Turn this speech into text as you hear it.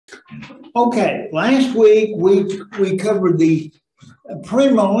Okay, last week we covered the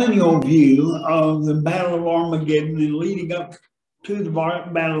premillennial view of the Battle of Armageddon and leading up to the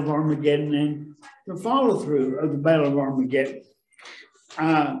Battle of Armageddon and the follow-through of the Battle of Armageddon.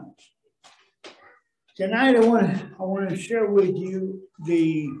 Tonight I want to share with you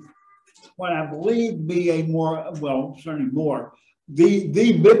what I believe be a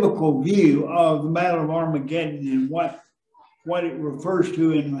the biblical view of the Battle of Armageddon and what it refers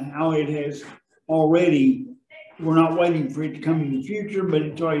to and how it has already, we're not waiting for it to come in the future, but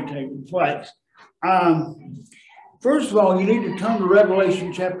it's already taken place. First of all, you need to turn to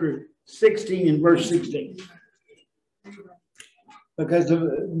Revelation chapter 16 and verse 16. Because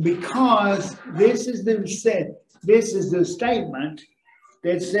this is the statement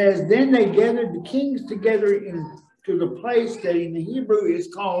that says, then they gathered the kings together to the place that in the Hebrew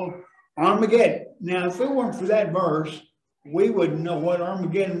is called Armageddon. Now, if it weren't for that verse, we wouldn't know what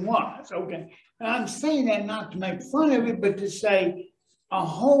Armageddon was. Okay. And I'm saying that not to make fun of it, but to say a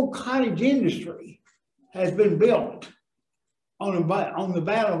whole cottage industry has been built on the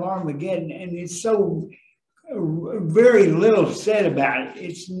Battle of Armageddon, and it's so very little said about it.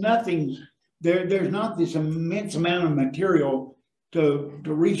 It's nothing. There's not this immense amount of material to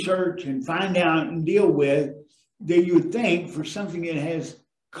research and find out and deal with that you would think for something that has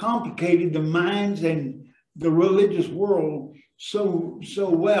complicated the minds and the religious world so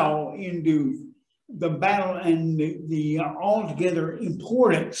well into the battle and the altogether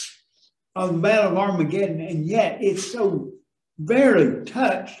importance of the Battle of Armageddon, and yet it's so barely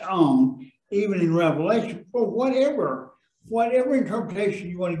touched on even in Revelation. For whatever interpretation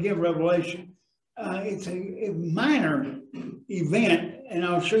you want to give Revelation, it's a minor event, and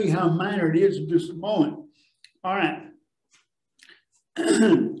I'll show you how minor it is in just a moment. All right.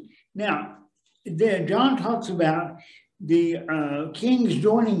 Now, John talks about the kings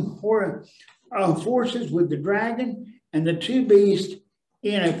joining forces with the dragon and the two beasts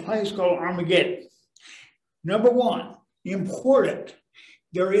in a place called Armageddon. Number one, important.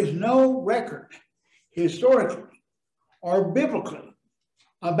 There is no record historically or biblically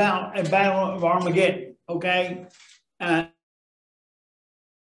about a battle of Armageddon, okay?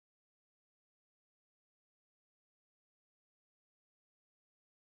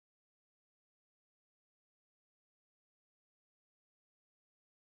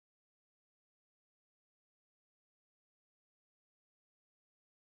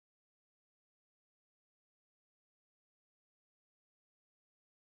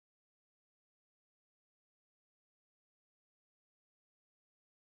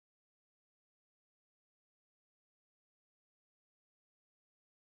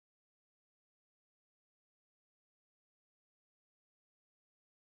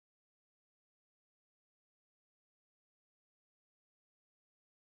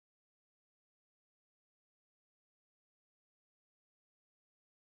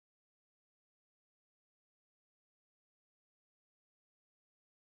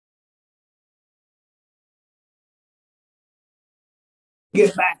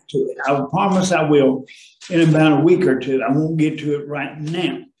 Get back to it. I promise I will in about a week or two. I won't get to it right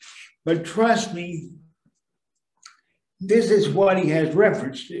now. But trust me, this is what he has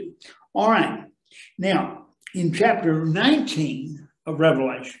reference to. All right. Now, in chapter 19 of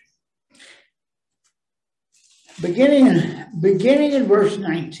Revelation, beginning in verse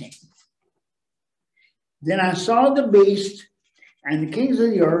 19, then I saw the beast and the kings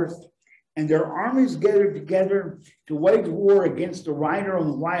of the earth and their armies gathered together to wage war against the rider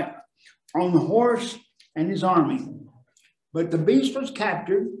on the horse and his army. But the beast was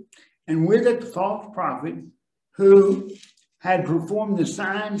captured, and with it the false prophet who had performed the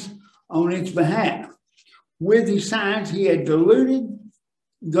signs on its behalf. With these signs he had deluded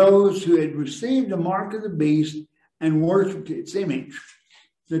those who had received the mark of the beast and worshipped its image.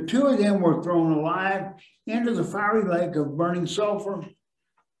 The two of them were thrown alive into the fiery lake of burning sulfur.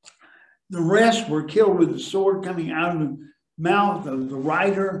 The rest were killed with the sword coming out of the mouth of the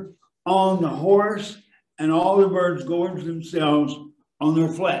rider on the horse, and all the birds gorged themselves on their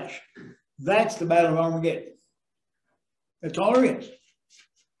flesh. That's the Battle of Armageddon. That's all there is.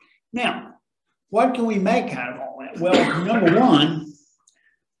 Now, what can we make out of all that? Well, number one,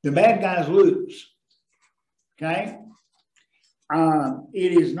 the bad guys lose. Okay?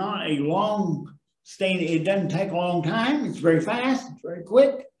 It is not a long staying, it doesn't take a long time. It's very fast, it's very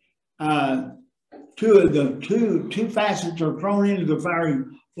quick. Two facets are thrown into the fiery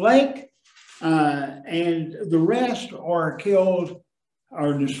lake, and the rest are killed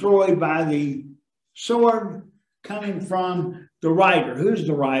or destroyed by the sword coming from the rider. Who's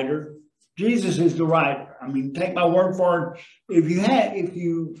the rider? Jesus is the rider. I mean, take my word for it. If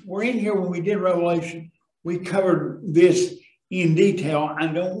you were in here when we did Revelation, we covered this in detail. I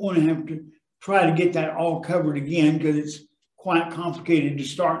don't want to have to try to get that all covered again because it's quite complicated to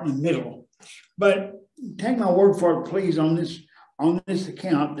start in the middle. But take my word for it, please, on this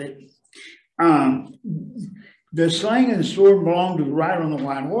account that the sling and the sword belonged to the rider on the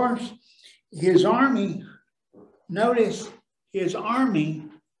white horse. His army, notice his army,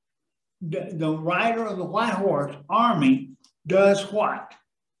 the rider of the white horse army does what?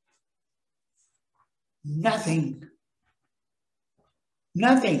 Nothing.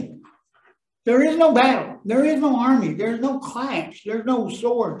 Nothing. There is no battle. There is no army. There's no clash. There's no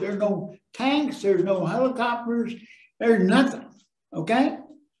sword. There's no tanks. There's no helicopters. There's nothing. Okay?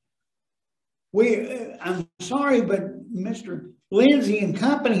 I'm sorry, but Mr. Lindsay and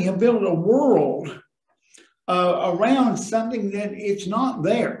company have built a world around something that it's not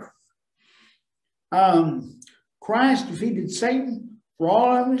there. Christ defeated Satan for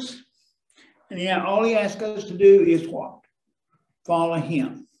all of us. And yet all he asks us to do is what? Follow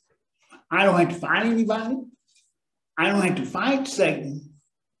him. I don't have to fight anybody. I don't have to fight Satan.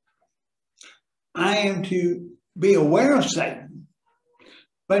 I am to be aware of Satan.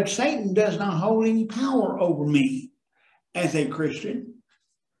 But Satan does not hold any power over me as a Christian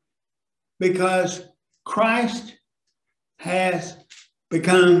because Christ has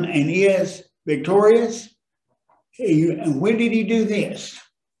become and is victorious. And when did he do this?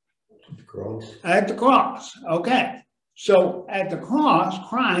 At the cross. At the cross. Okay. So at the cross,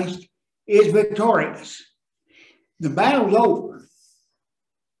 Christ is victorious. The battle's over.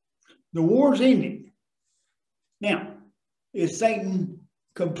 The war's ended. Now, is Satan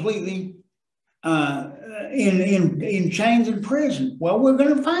completely in chains in prison? Well, we're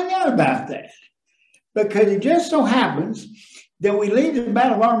going to find out about that. Because it just so happens that we leave the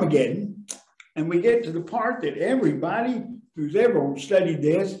Battle of Armageddon and we get to the part that everybody who's ever studied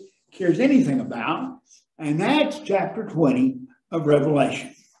this cares anything about, and that's chapter 20 of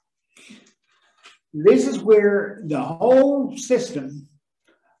Revelation. This is where the whole system,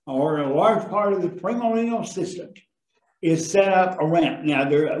 or a large part of the premillennial system, is set up around.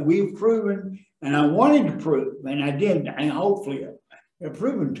 Now, we've proven, and I wanted to prove, and I did, and hopefully I've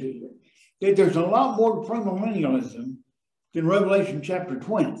proven to you, that there's a lot more to premillennialism than Revelation chapter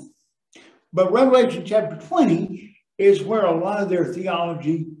 20. But Revelation chapter 20 is where a lot of their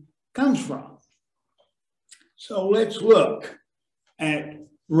theology comes from. So let's look at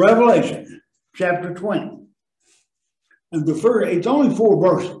Revelation chapter 20. And it's only 4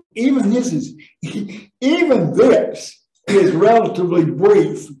 verses. Even this is relatively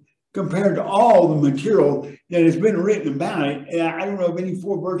brief compared to all the material that has been written about it. And I don't know of any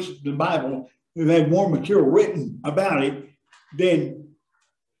 4 verses in the Bible that have had more material written about it than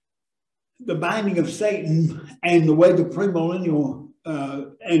the binding of Satan and the way the premillennial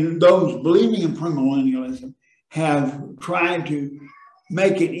and those believing in premillennialism have tried to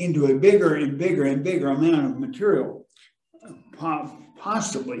make it into a bigger and bigger and bigger amount of material,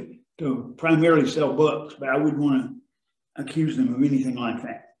 possibly to primarily sell books, but I wouldn't want to accuse them of anything like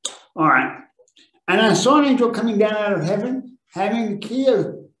that. All right. And I saw an angel coming down out of heaven, having the key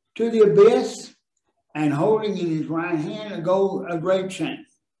to the abyss, and holding in his right hand a great chain.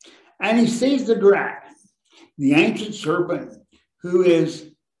 And he seized the dragon, the ancient serpent, who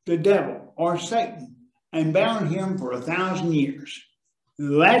is the devil or Satan, and bound him for 1,000 years.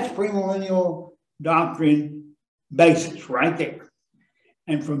 That's premillennial doctrine basis right there.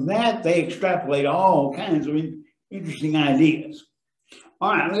 And from that, they extrapolate all kinds of interesting ideas.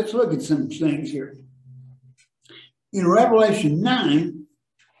 All right, let's look at some things here. In Revelation 9,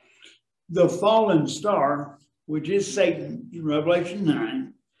 the fallen star, which is Satan in Revelation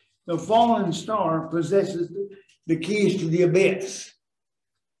 9, the fallen star possesses the keys to the abyss.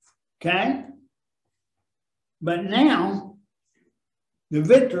 Okay? But now, the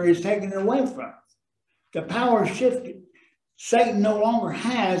victor is taken away from it. The power shifted. Satan no longer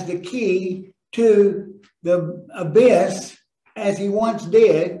has the key to the abyss as he once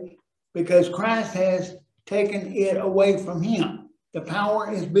did, because Christ has taken it away from him. The power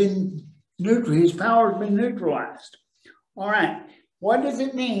has been neutral. His power has been neutralized. All right. What does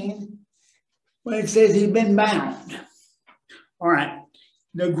it mean when it says he's been bound? All right.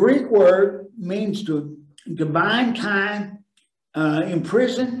 The Greek word means to bind, tie,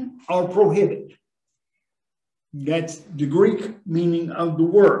 imprison, or prohibit. That's the Greek meaning of the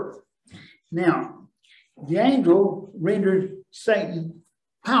word. Now, the angel rendered Satan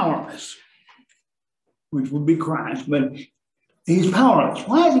powerless, which would be Christ, but he's powerless.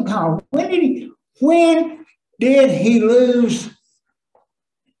 Why is he powerless? When did he lose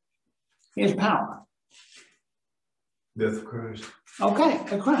his power? Death of Christ. Okay,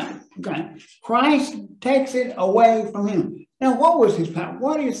 a crime. Okay. Christ takes it away from him. Now, what was his power?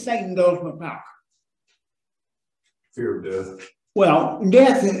 What is Satan's ultimate power? Fear of death. Well,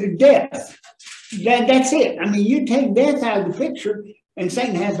 death. That's it. I mean, you take death out of the picture and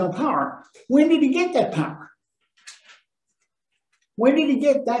Satan has no power. When did he get that power? When did he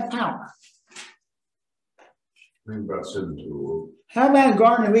get that power? I think about 7 to the world. How about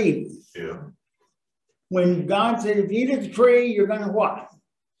Garden of Eden? Yeah. When God said, if you eat of the tree, you're going to what?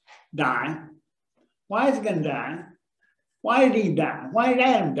 Die. Why is he going to die? Why did he die? Why did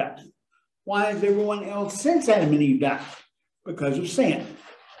Adam die? Why has everyone else since Adam and Eve died? Because of sin.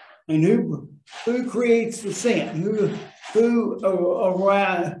 And who creates the sin? Who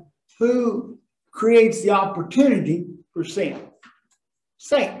creates the opportunity for sin?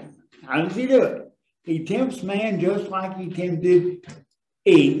 Satan. How does he do it? He tempts man just like he tempted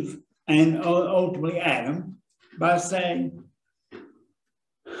Eve and ultimately Adam by saying,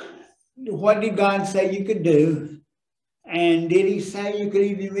 what did God say you could do? And did he say you could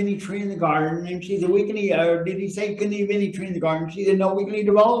eat of any tree in the garden? And she said, we can eat. Or did he say you couldn't eat of any tree in the garden? She said, no, we can eat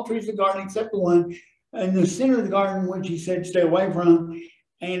of all the trees of the garden except the one in the center of the garden, which he said, stay away from.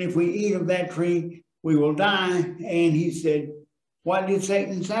 And if we eat of that tree, we will die. And he said, what did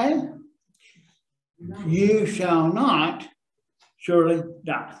Satan say? You shall not surely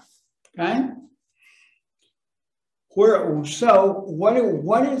die. Okay? So what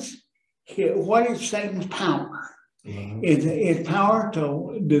is Satan's power? It's power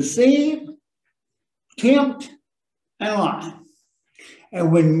to deceive, tempt, and lie.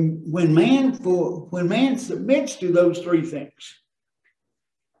 And when man submits to those three things,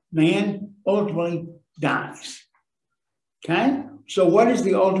 man ultimately dies. Okay? So what is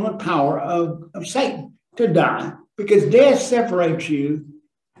the ultimate power of Satan? To die. Because death separates you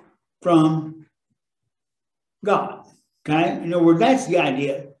from God. Okay? In other words, that's the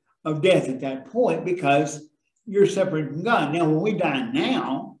idea of death at that point, because you're separated from God. Now, when we die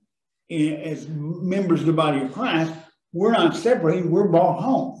now, as members of the body of Christ, we're not separated, we're brought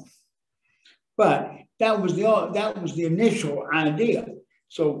home. But that was the initial idea.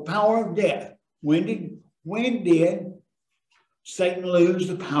 So power of death. When did Satan lose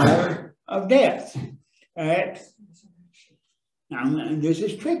the power of death? Now, this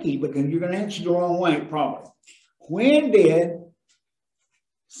is tricky because you're going to answer the wrong way, probably. When did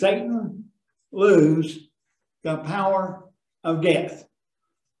Satan lose the power of death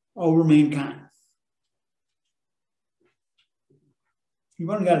over mankind? You've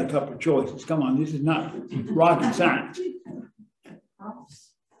only got a couple of choices. Come on, this is not rocket science.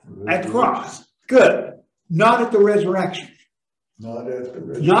 At the cross. Good. Not at the resurrection. Not at the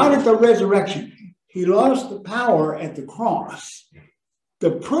resurrection. Not at the resurrection. He lost the power at the cross.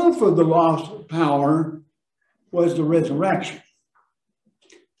 The proof of the loss of power was the resurrection.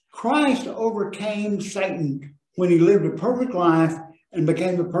 Christ overcame Satan when he lived a perfect life and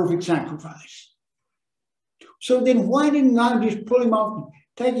became the perfect sacrifice. So then why didn't God just pull him off,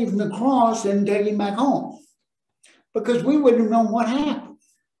 take him from the cross and take him back home? Because we wouldn't have known what happened.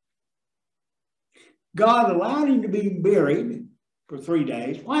 God allowed him to be buried for 3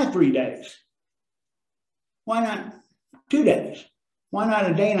 days. Why 3 days? Why not 2 days? Why not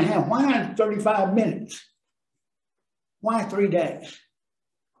a day and a half? Why not 35 minutes? Why 3 days?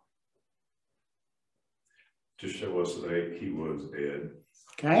 To show us that he was dead.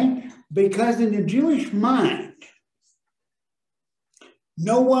 Okay? Because in the Jewish mind,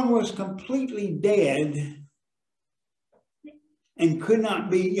 no one was completely dead and could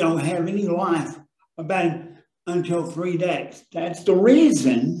not be, have any life about him until 3 days. That's the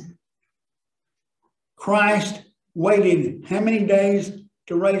reason Christ waited how many days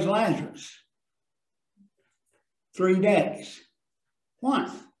to raise Lazarus? 3 days. Why?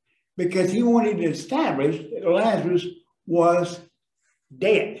 Because he wanted to establish that Lazarus was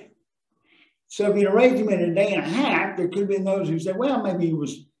dead. So if he'd raised him in a day and a half, there could have been those who said, well, maybe he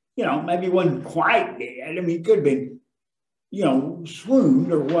was, maybe he wasn't quite dead. I mean, he could have been,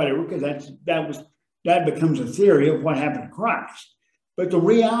 swooned or whatever, because that becomes a theory of what happened to Christ. But the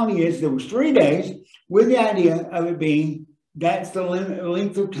reality is there was 3 days with the idea of it being, that's the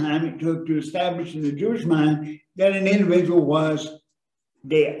length of time it took to establish in the Jewish mind that an individual was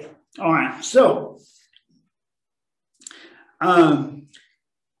dead. All right, so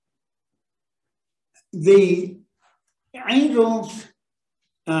the angels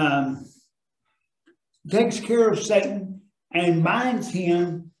takes care of Satan and binds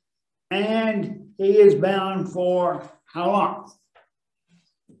him, and he is bound for how long?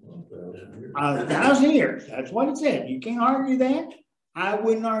 1,000 years. That's what it said. You can't argue that. I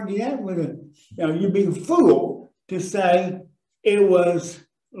wouldn't argue that with you'd be a fool to say it was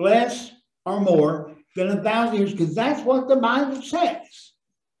less or more than 1,000 years, because that's what the Bible says.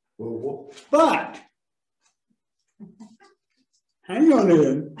 But, hang on a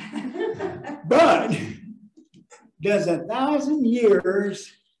minute. But, does 1,000 years,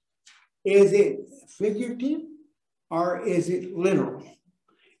 is it figurative or is it literal?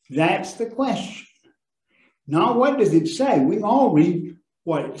 That's the question. Not what does it say. We can all read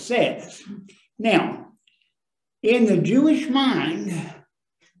what it says. Now, in the Jewish mind,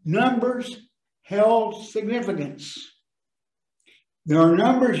 numbers held significance. There are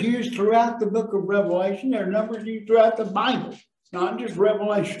numbers used throughout the book of Revelation. There are numbers used throughout the Bible, not just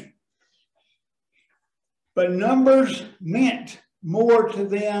Revelation. But numbers meant more to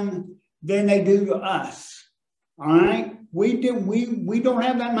them than they do to us. All right? We don't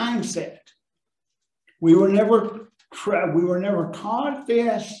have that mindset. We were never taught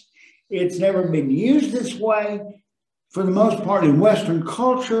this. It's never been used this way for the most part in Western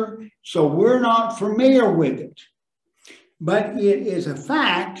culture, so we're not familiar with it. But it is a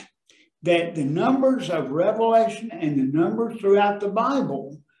fact that the numbers of Revelation and the numbers throughout the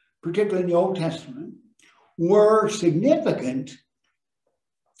Bible, particularly in the Old Testament, were significant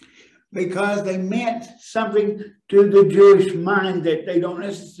because they meant something to the Jewish mind that they don't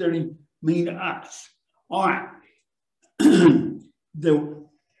necessarily mean to us. All right.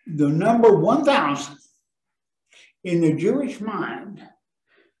 The number 1,000 in the Jewish mind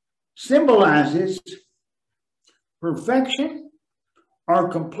symbolizes perfection or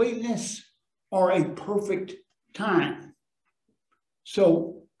completeness or a perfect time.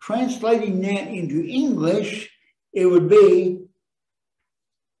 So translating that into English, it would be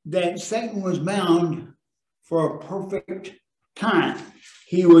that Satan was bound for a perfect time.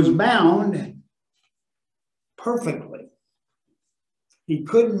 He was bound perfectly. He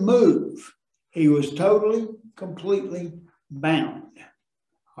couldn't move. He was totally, completely bound.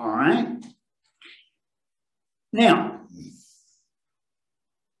 All right? Now,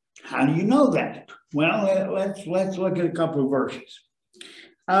 how do you know that? Well, let's look at a couple of verses.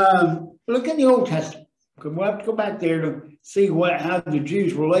 Look in the Old Testament. We'll have to go back there to see how the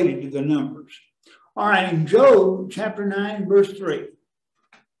Jews related to the numbers. All right, in Job chapter 9, verse 3,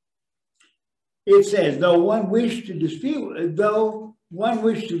 it says, though one wished to dispute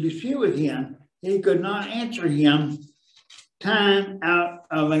with him, he could not answer him time out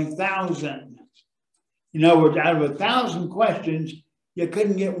of 1,000. In other words, out of 1,000 questions, you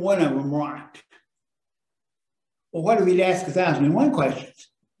couldn't get one of them right. Well, what if he'd ask 1,001 questions?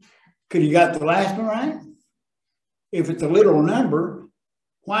 Could he got the last one right? If it's a literal number,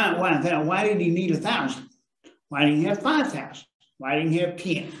 why did he need 1,000? Why didn't he have 5,000? Why didn't he have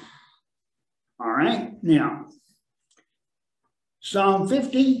 10? All right, now, Psalm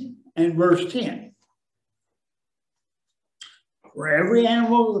 50 and verse 10. For every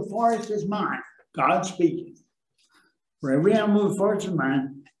animal of the forest is mine, God speaking. For every animal of the forest is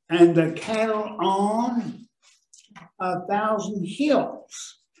mine, and the cattle on 1,000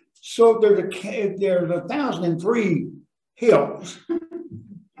 hills. So there's 1,003 hills,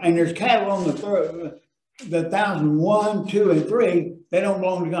 and there's cattle on the 1,001, 2, and 3. They don't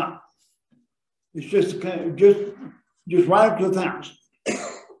belong to God. It's just right up to 1,000.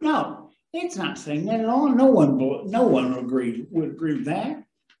 No, it's not saying that at all. No one would agree with that.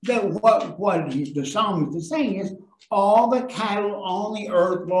 That what the psalmist is saying is all the cattle on the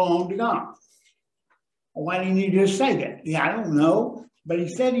earth belong to God. Why didn't he just say that? Yeah, I don't know. But he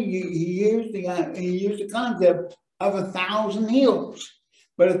said he used the concept of 1,000 hills.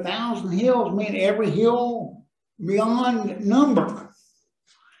 But 1,000 hills meant every hill beyond number.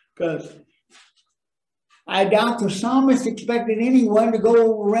 Because I doubt the psalmist expected anyone to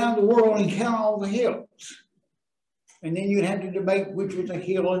go around the world and count all the hills. And then you'd have to debate which was a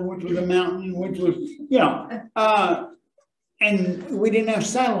hill and which was a mountain and which was, and we didn't have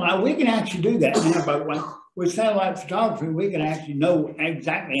satellite. We can actually do that now, by the way. With satellite photography, we can actually know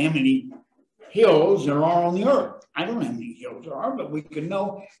exactly how many hills there are on the earth. I don't know how many hills there are, but we can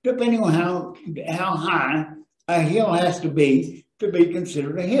know, depending on how high a hill has to be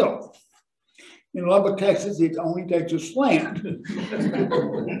considered a hill. In Lubbock, Texas, it only takes a slant to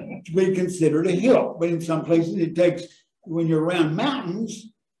be considered a hill. But in some places, it takes, when you're around mountains,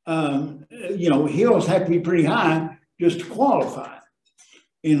 hills have to be pretty high just to qualify.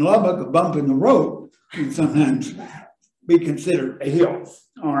 In Lubbock, a bump in the road can sometimes be considered a hill.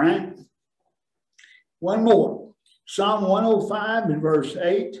 All right. One more. Psalm 105 and verse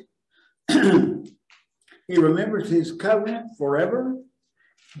 8. He remembers his covenant forever,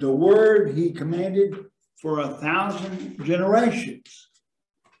 the word he commanded for 1,000 generations.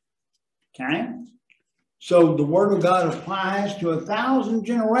 Okay? So the word of God applies to 1,000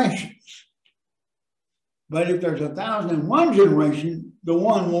 generations. But if there's 1,001 generation, the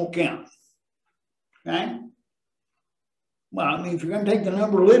one won't count. Okay? Well, I mean, if you're going to take the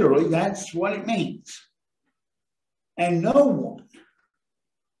number literally, that's what it means. And no one,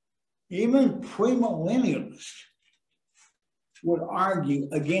 even premillennialists, would argue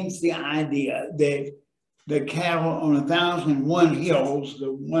against the idea that the cattle on 1,001 hills,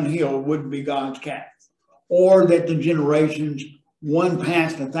 the one hill wouldn't be God's cattle, or that the generations one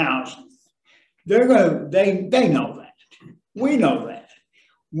past 1,000. They know that. We know that.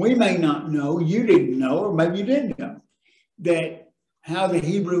 We may not know, you didn't know, or maybe you didn't know, that how the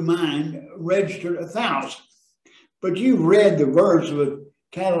Hebrew mind registered 1,000. But you've read the verse of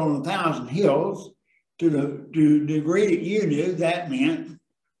cattle on 1,000 hills to the degree that you knew that meant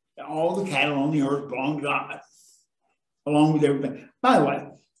that all the cattle on the earth belong to God, along with everything. By the way,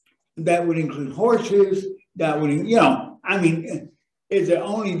 that would include horses, that would, I mean, is it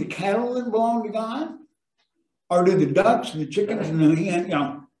only the cattle that belong to God? Or do the ducks and the chickens and the hen,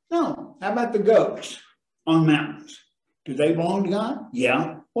 No. How about the goats on mountains? Do they belong to God?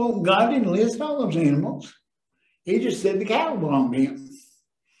 Yeah. Well, God didn't list all those animals. He just said the cattle belong to him.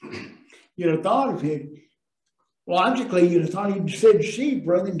 You'd have thought of it, logically, you'd have thought he said sheep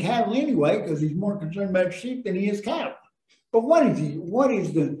rather than cattle anyway, because he's more concerned about sheep than he is cattle. But what's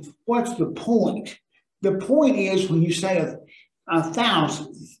the point? The point is when you say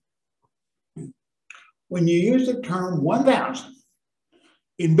 1,000, when you use the term 1,000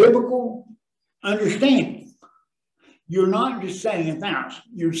 in biblical understanding, you're not just saying 1,000,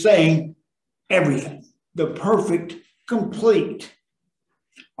 you're saying everything, the perfect, complete.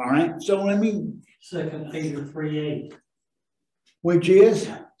 All right, so let me. 2 Peter 3:8. Which is?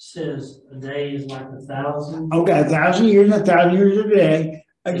 Says a day is like 1,000. Okay, 1,000 years, 1,000 years a day.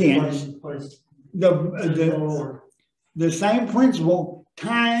 Again, the same principle.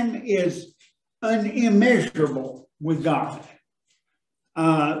 Time is unimmeasurable with God.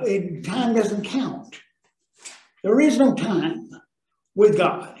 Time doesn't count. There is no time with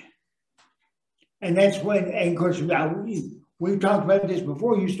God. And that's when, and of course, we've talked about this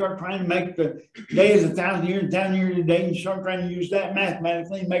before. You start trying to make the day is 1,000 years, 1,000 years a day, and you start trying to use that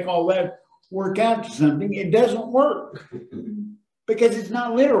mathematically and make all that work out to something. It doesn't work because it's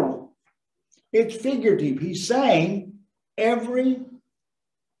not literal. It's figurative. He's saying everything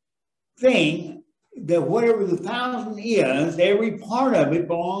that whatever the 1,000 is, every part of it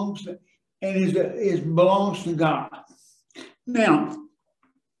belongs and belongs to God. Now,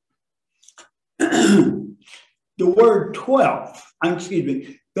 the word 12,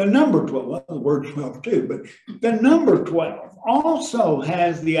 the number 12, well, the word 12 too, but the number 12 also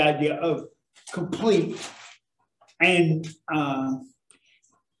has the idea of complete and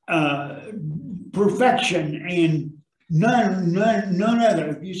perfection and none other.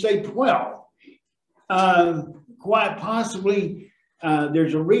 If you say 12, quite possibly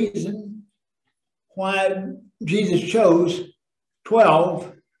there's a reason why Jesus chose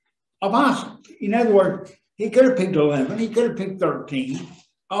 12 apostles. In other words, he could have picked 11, he could have picked 13.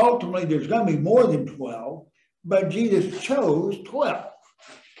 Ultimately, there's going to be more than 12, but Jesus chose 12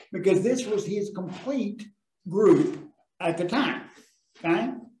 because this was his complete group at the time.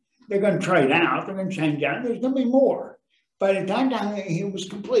 Okay? They're going to trade out, they're going to change out, there's going to be more. But at that time, it was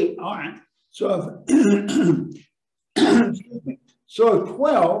complete. All right. So if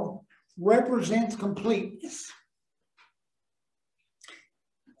 12 represents completeness,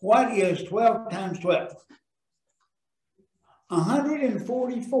 what is 12 times 12?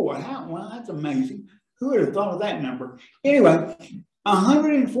 144. Well, that's amazing. Who would have thought of that number? Anyway,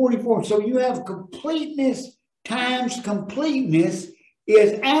 144. So you have completeness times completeness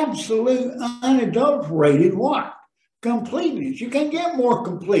is absolute, unadulterated what? Completeness. You can't get more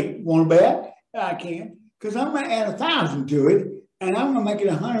complete. Want to bet? I can. Because I'm going to add 1,000 to it, and I'm going to make it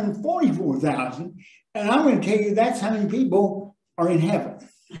 144,000, and I'm going to tell you that's how many people are in heaven.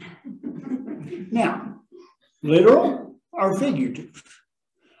 Now, literal or figurative?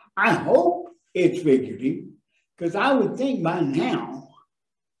 I hope it's figurative, because I would think by now,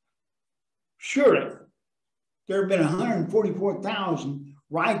 surely, there have been 144,000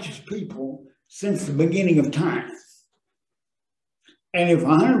 righteous people since the beginning of time. And if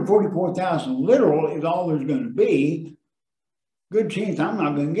 144,000 literal is all there's going to be, good chance I'm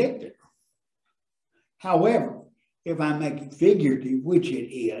not going to get there. However, if I make it figurative, which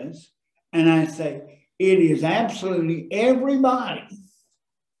it is, and I say it is absolutely everybody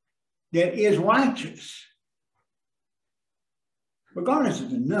that is righteous, regardless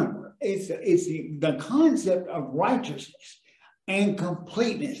of the number, it's the concept of righteousness and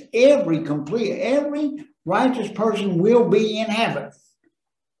completeness. Every righteous person will be in heaven.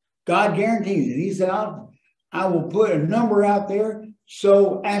 God guarantees it. He said, I will put a number out there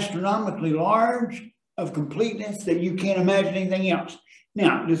so astronomically large of completeness that you can't imagine anything else.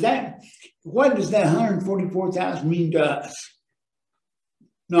 Now, what does that 144,000 mean to us?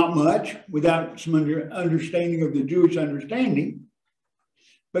 Not much, without some understanding of the Jewish understanding,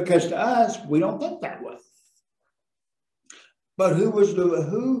 because to us, we don't think that way. But who was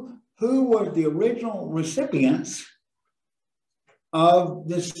the original recipients of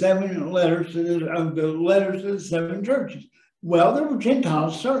the 7 letters to the 7 churches? Well, there were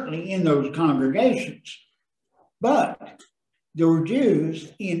Gentiles certainly in those congregations, but there were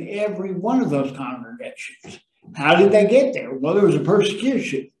Jews in every one of those congregations. How did they get there? Well, there was a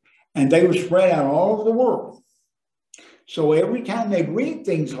persecution, and they were spread out all over the world. So every time they'd read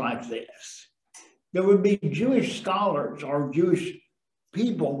things like this, there would be Jewish scholars or Jewish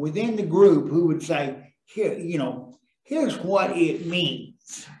people within the group who would say, here, here's what it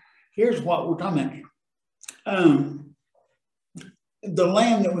means. Here's what we're talking about. The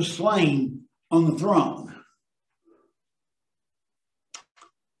lamb that was slain on the throne.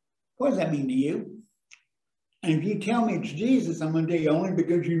 What does that mean to you? And if you tell me it's Jesus, I'm going to tell you only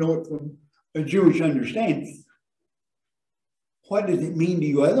because you know it from a Jewish understanding. What does it mean to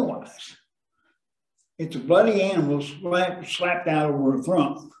you otherwise? It's a bloody animal slapped out over a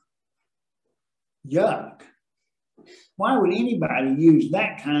throne. Yuck. Why would anybody use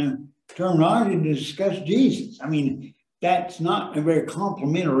that kind of terminology to discuss Jesus? I mean, that's not a very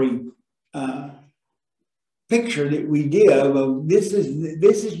complimentary picture that we give of this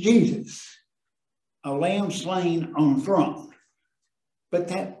is Jesus, a lamb slain on a throne.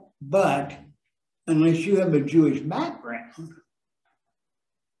 But unless you have a Jewish background,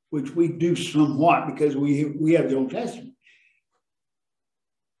 which we do somewhat because we have the Old Testament,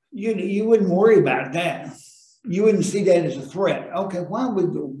 you wouldn't worry about that. You wouldn't see that as a threat. Okay, why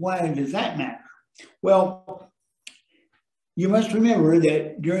does that matter? Well, you must remember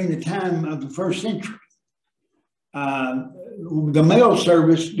that during the time of the first century, the mail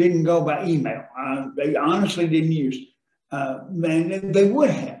service didn't go by email. They honestly didn't use and they would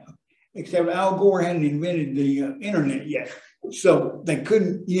have, except Al Gore hadn't invented the internet yet. So they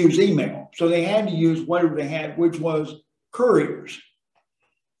couldn't use email. So they had to use whatever they had, which was couriers.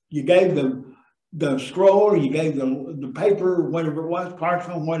 You gave them the scroll, you gave the paper, whatever it was,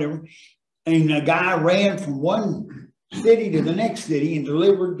 parchment, whatever, and a guy ran from one city to the next city and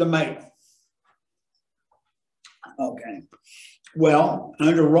delivered the mail. Okay. Well,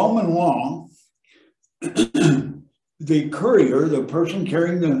 under Roman law, the courier, the person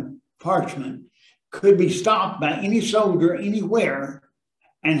carrying the parchment, could be stopped by any soldier anywhere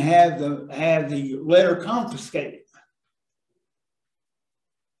and have the letter confiscated.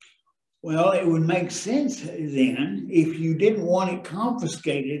 Well, it would make sense then, if you didn't want it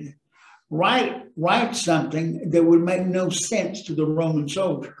confiscated, write something that would make no sense to the Roman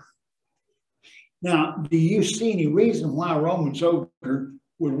soldier. Now, do you see any reason why a Roman soldier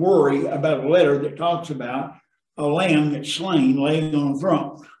would worry about a letter that talks about a lamb that's slain laying on a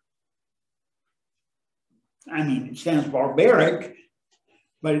throne? I mean, it sounds barbaric,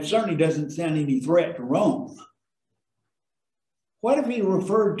 but it certainly doesn't sound any threat to Rome. What if he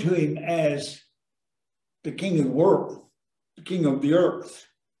referred to him as the king of the world, the king of the earth,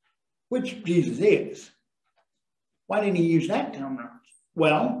 which Jesus is? Why didn't he use that terminology?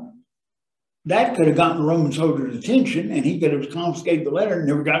 Well, that could have gotten the Roman soldier's attention, and he could have confiscated the letter and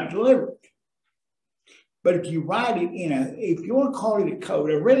never got it delivered. But if you write it if you want to call it a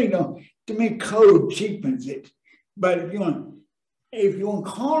code, I really don't, to me, code cheapens it. But if you want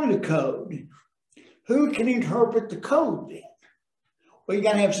to call it a code, who can interpret the code then? Well, you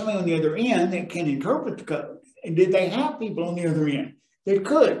got to have somebody on the other end that can interpret the code. And did they have people on the other end that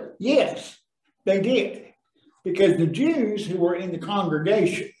could? Yes, they did. Because the Jews who were in the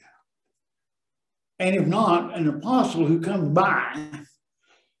congregation, and if not, an apostle who comes by,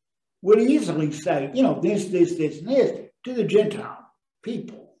 would easily say, this, and this to the Gentile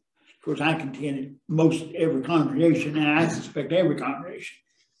people. Of course, I contend most every congregation, and I suspect every congregation,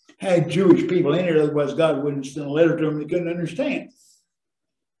 had Jewish people in it, otherwise God wouldn't send a letter to them they couldn't understand.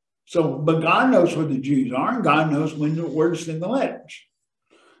 So, but God knows where the Jews are, and God knows where to send the letters.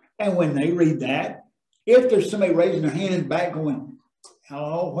 And when they read that, if there's somebody raising their hand in the back going,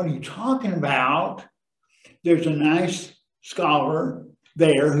 hello, what are you talking about? There's a nice scholar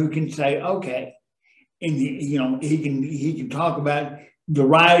there who can say, okay, and he can talk about the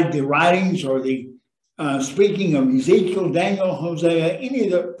writings or the speaking of Ezekiel, Daniel, Hosea, any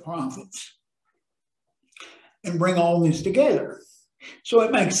of the prophets, and bring all this together. So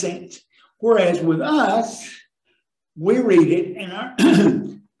it makes sense. Whereas with us, we read it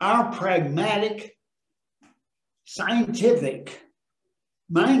in our pragmatic, scientific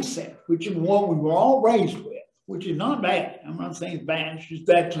mindset, which is what we were all raised with, which is not bad. I'm not saying it's bad, it's just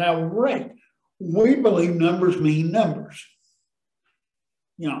that's how we were raised. We believe numbers mean numbers.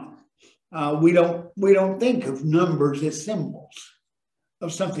 You know, we don't think of numbers as symbols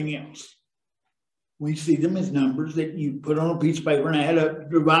of something else. We see them as numbers that you put on a piece of paper and add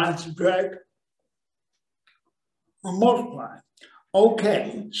up, divide, subtract, or multiply.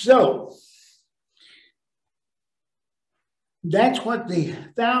 Okay, so that's what the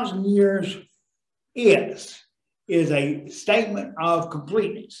 1,000 years is a statement of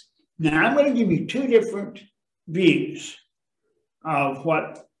completeness. Now, I'm going to give you two different views of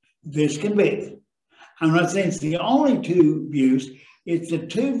what this can be. I'm not saying it's the only two views. It's the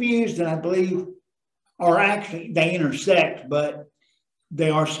two views that I believe are actually, they intersect, but they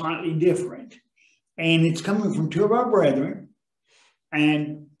are slightly different. And it's coming from two of our brethren.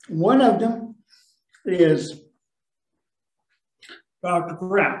 And one of them is Dr.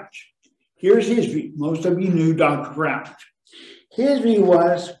 Crouch. Here's his view. Most of you knew Dr. Crouch. His view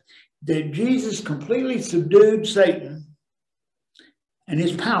was that Jesus completely subdued Satan and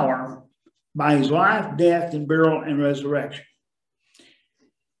his power by his life, death, and burial and resurrection.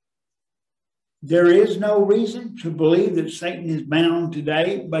 There is no reason to believe that Satan is bound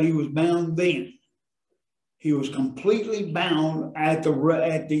today, but he was bound then. He was completely bound at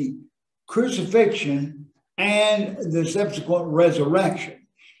the crucifixion and the subsequent resurrection.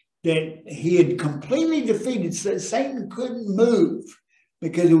 That he had completely defeated. Satan couldn't move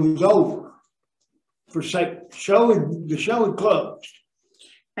because it was over for Satan. The show had closed.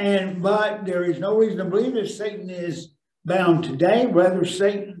 But there is no reason to believe that Satan is bound today. Rather,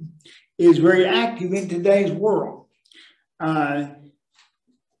 Satan is very active in today's world.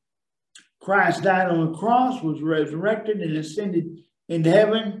 Christ died on the cross, was resurrected, and ascended into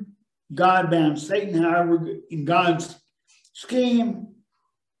heaven. God bound Satan. However, in God's scheme,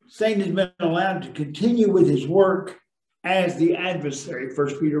 Satan has been allowed to continue with his work as the adversary,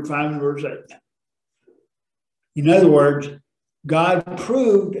 1 Peter 5 and verse 8. In other words, God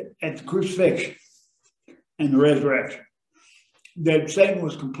proved at the crucifixion and the resurrection that Satan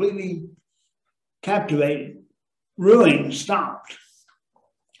was completely captivated, ruined, stopped.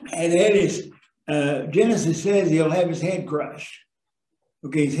 And that is, Genesis says he'll have his head crushed.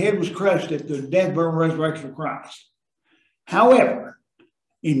 Okay, his head was crushed at the death, burial, and resurrection of Christ. However,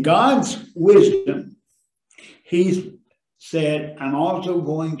 in God's wisdom, he's said, I'm also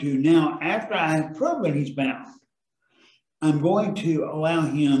going to now, after I have proven he's bound, I'm going to allow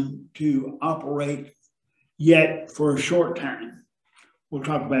him to operate yet for a short time. We'll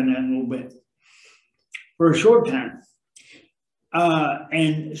talk about that in a little bit. For a short time.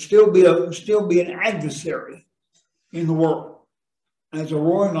 And still be an adversary in the world as a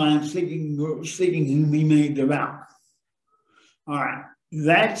roaring lion seeking whom he may devour. All right,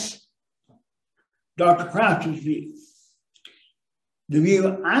 that's Dr. Crouch's view. The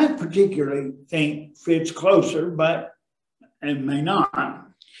view I particularly think fits closer, and may not,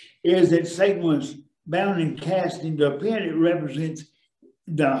 is that Satan was bound and cast into a pit. It represents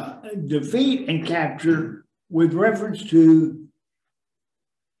the defeat and capture with reference to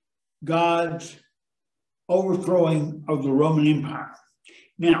God's overthrowing of the Roman Empire.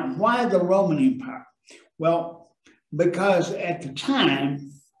 Now, why the Roman Empire? Well, because at the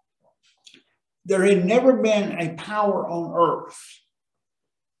time, there had never been a power on earth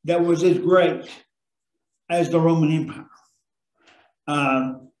that was as great as the Roman Empire.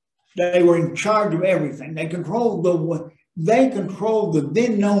 They were in charge of everything. They controlled the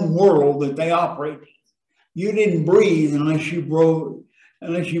then known world that they operated in. You didn't breathe unless you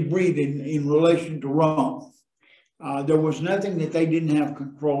breathed in relation to Rome. There was nothing that they didn't have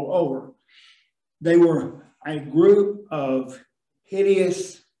control over. They were a group of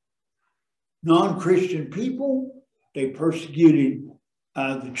hideous, non-Christian people. They persecuted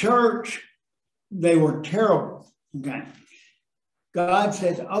the church. They were terrible. Okay. God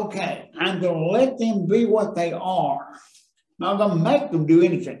says, okay, I'm going to let them be what they are. I'm not going to make them do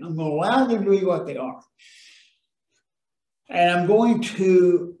anything. I'm going to allow them to be what they are. And I'm going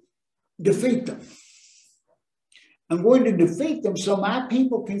to defeat them. I'm going to defeat them so my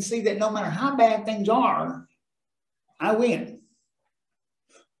people can see that no matter how bad things are, I win.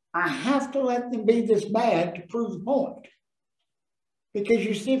 I have to let them be this bad to prove the point. Because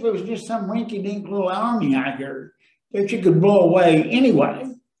you see, if it was just some rinky-dink little army out here that you could blow away anyway,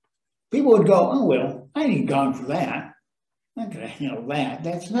 people would go, oh, well, I ain't gone for that. I could handle that.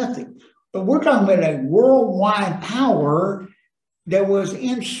 That's nothing. But we're talking about a worldwide power that was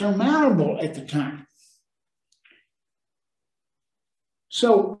insurmountable at the time.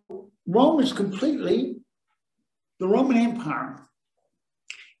 So Rome is completely, the Roman Empire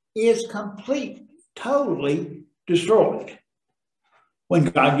is totally destroyed when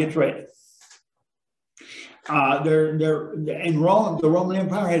God gets ready. And Rome, the Roman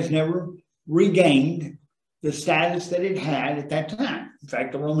Empire has never regained the status that it had at that time. In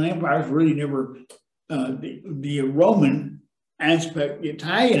fact, the Roman Empire has really never, the Roman aspect, the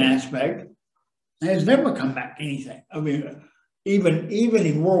Italian aspect, has never come back to anything. I mean, even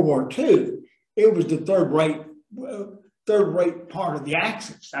in World War II, it was the third rate part of the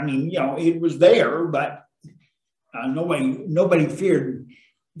Axis. I mean, it was there, but nobody feared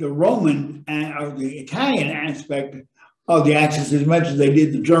the Roman or the Italian aspect of the Axis as much as they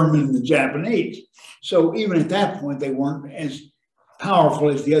did the German and the Japanese. So even at that point, they weren't as powerful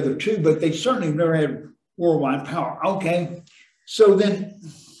as the other two, but they certainly never had worldwide power. Okay, so then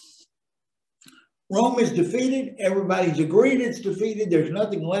Rome is defeated. Everybody's agreed it's defeated. There's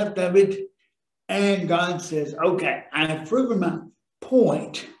nothing left of it. And God says, okay, I've proven my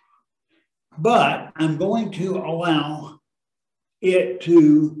point, but I'm going to allow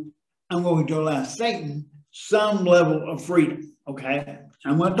Satan some level of freedom. Okay,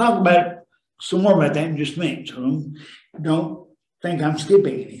 I'm going to talk about some more about that in just a minute. So don't think I'm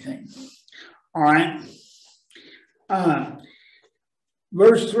skipping anything. All right.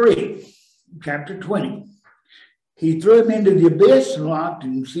 Verse 3, chapter 20. He threw him into the abyss and locked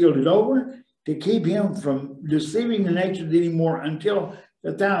and sealed it over to keep him from deceiving the nations anymore until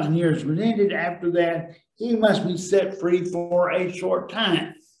the 1,000 years was ended. After that, he must be set free for a short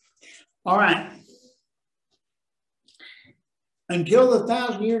time. All right. Until the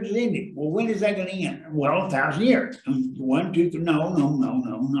 1,000 years is ended. Well, when is that going to end? Well, 1,000 years. 1, 2, 3.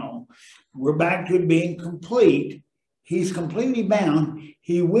 No. We're back to it being complete. He's completely bound.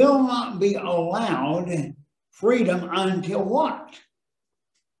 He will not be allowed freedom until what?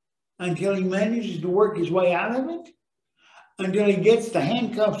 Until he manages to work his way out of it? Until he gets the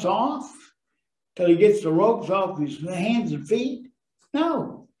handcuffs off? Until he gets the ropes off his hands and feet?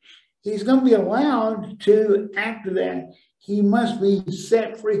 No. He's going to be allowed to, after that, he must be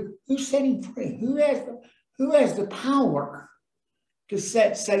set free. Who's setting free? Who has the power to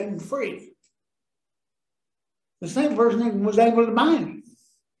set Satan free? The same person that was able to bind him,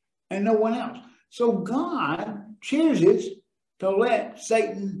 and no one else. So God chooses to let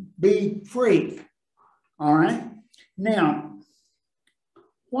Satan be free. All right? Now,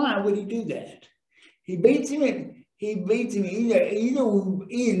 why would he do that? He beats him either,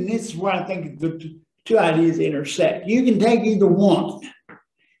 and this is where I think the two ideas intersect. You can take either one,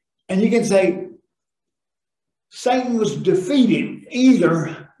 and you can say Satan was defeated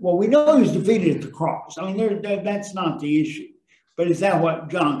either. Well, we know he was defeated at the cross. I mean, that's not the issue. But is that what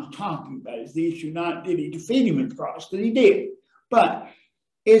John's talking about? Is the issue not did he defeat him at the cross? Because he did. But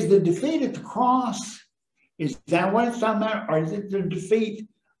is the defeat at the cross, is that what it's talking about? Or is it the defeat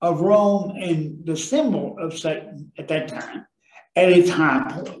of Rome and the symbol of Satan at that time at its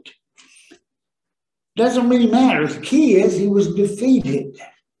high point? Doesn't really matter. The key is he was defeated.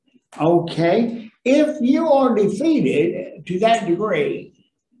 Okay? If you are defeated to that degree,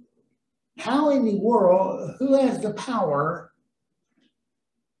 how in the world, who has the power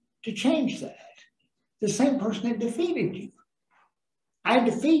to change that? The same person that defeated you. I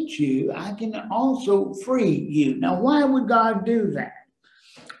defeat you, I can also free you. Now, why would God do that?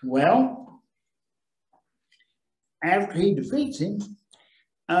 Well, after he defeats him,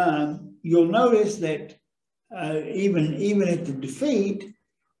 you'll notice that even at the defeat,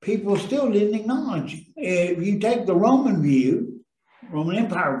 people still didn't acknowledge him. If you take the Roman view, Roman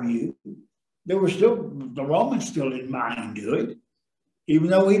Empire view, the Romans still didn't mind to it, even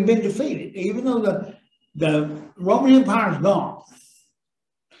though he'd been defeated. Even though the Roman Empire is gone,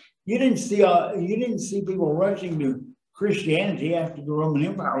 you didn't see people rushing to Christianity after the Roman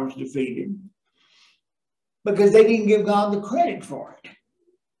Empire was defeated, because they didn't give God the credit for it.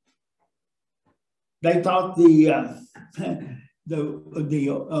 They thought the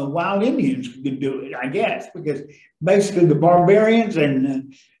wild Indians could do it, I guess, because basically the barbarians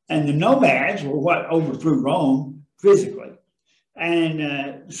and the nomads were what overthrew Rome physically.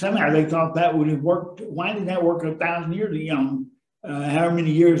 And somehow they thought that would have worked. Why didn't that work 1,000 years ago? However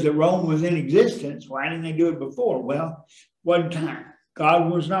many years that Rome was in existence, why didn't they do it before? Well, one time.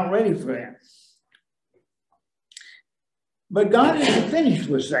 God was not ready for that. But God isn't finished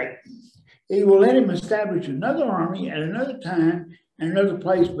with Satan. He will let him establish another army at another time and another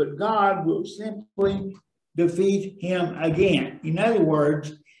place, but God will simply defeat him again. In other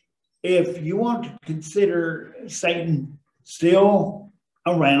words, if you want to consider Satan still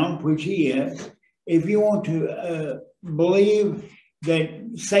around, which he is, if you want to believe that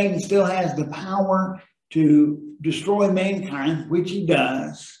Satan still has the power to destroy mankind, which he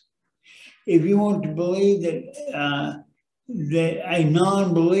does, if you want to believe that that a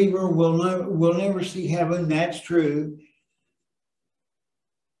non-believer will never see heaven, that's true.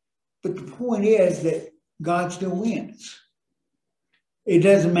 But the point is that God still wins. It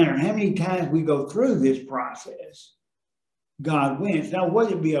doesn't matter how many times we go through this process, God wins. Now,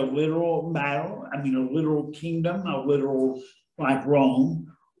 whether it be a literal battle, I mean, a literal kingdom, a literal like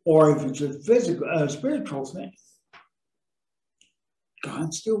Rome, or if it's a physical, spiritual thing,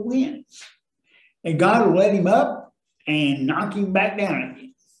 God still wins. And God will let him up and knock him back down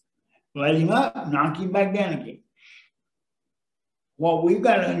again. Let him up, knock him back down again. What we've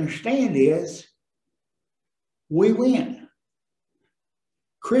got to understand is we win.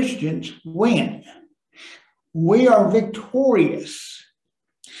 Christians win. We are victorious.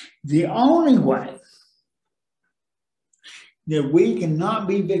 The only way that we cannot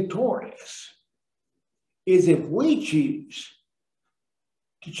be victorious is if we choose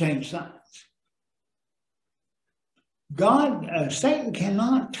to change sides. Satan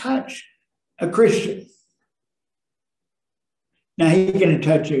cannot touch a Christian. Now he can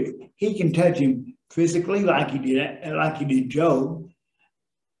touch him physically, like he did Job,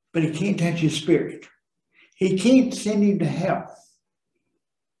 but he can't touch his spirit. He can't send him to hell.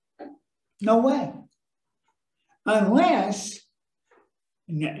 No way. Unless,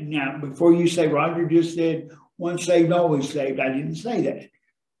 now before you say, Roger just said, once saved, always saved. I didn't say that.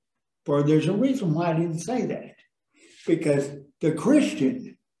 For there's a reason why I didn't say that. Because the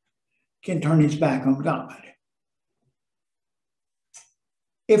Christian can turn his back on God.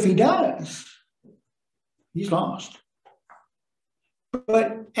 If he does, he's lost.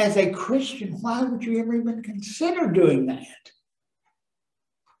 But as a Christian, why would you ever even consider doing that?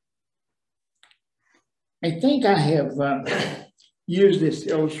 I think I have used this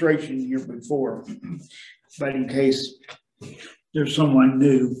illustration here before, but in case there's someone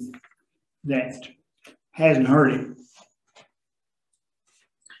new that hasn't heard it.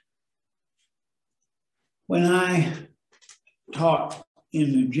 When I taught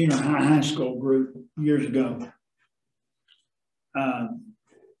in the junior high school group years ago,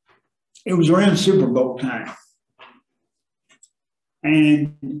 it was around Super Bowl time.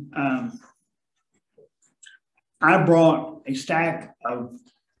 And I brought a stack of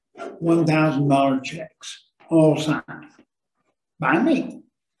 $1,000 checks, all signed by me.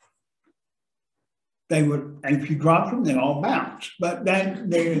 They would, if you dropped them, they all bounced. But that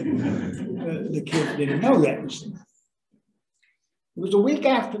the kids didn't know that. It was a week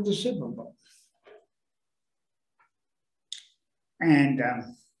after the Super Bowl. And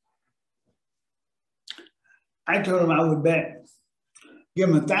I told them I would give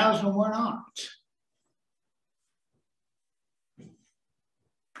them 1,001 odds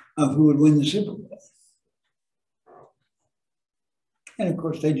of who would win the Super Bowl. And of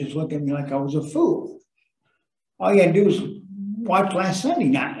course, they just looked at me like I was a fool. All you had to do was watch last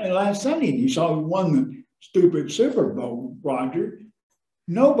Sunday, you saw who won the stupid Super Bowl, Roger.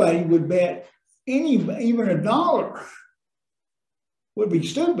 Nobody would bet even $1. Would be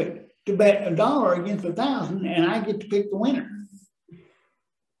stupid to bet $1 against 1,000, and I get to pick the winner.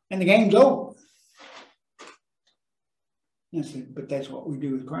 And the game's over. I said, but that's what we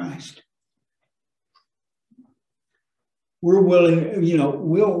do with Christ. We're willing,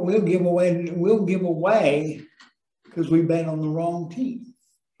 we'll give away because we bet on the wrong team.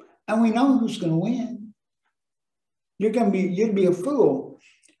 And we know who's going to win. You'd be a fool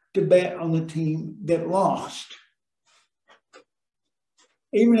to bet on the team that lost.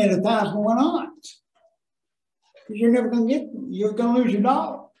 Even at 1,001 odds. Because you're never going to get them. You're going to lose your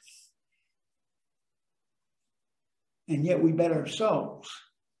dollar. And yet we bet our souls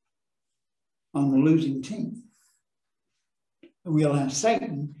on the losing team. And we allow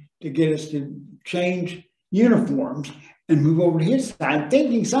Satan to get us to change uniforms and move over to his side,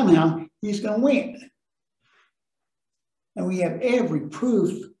 thinking somehow he's going to win. And we have every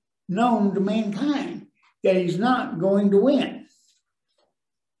proof known to mankind that he's not going to win.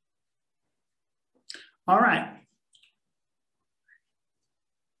 All right.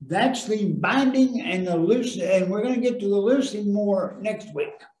 That's the binding and the loosing, and we're going to get to the loosing more next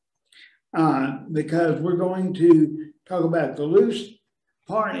week because we're going to talk about the loose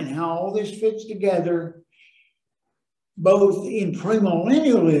part and how all this fits together, both in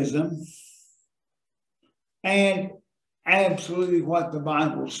premillennialism and absolutely what the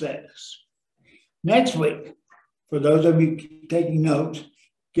Bible says. Next week, for those of you taking notes,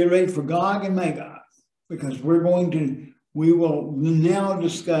 get ready for Gog and Magog, because we're going to we will now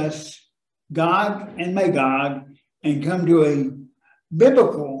discuss God and Magog and come to a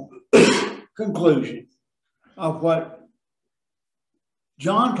biblical conclusion of what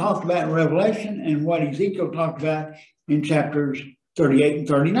John talked about in Revelation and what Ezekiel talked about in chapters 38 and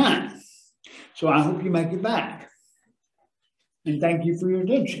 39. So I hope you make it back. And thank you for your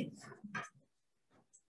attention.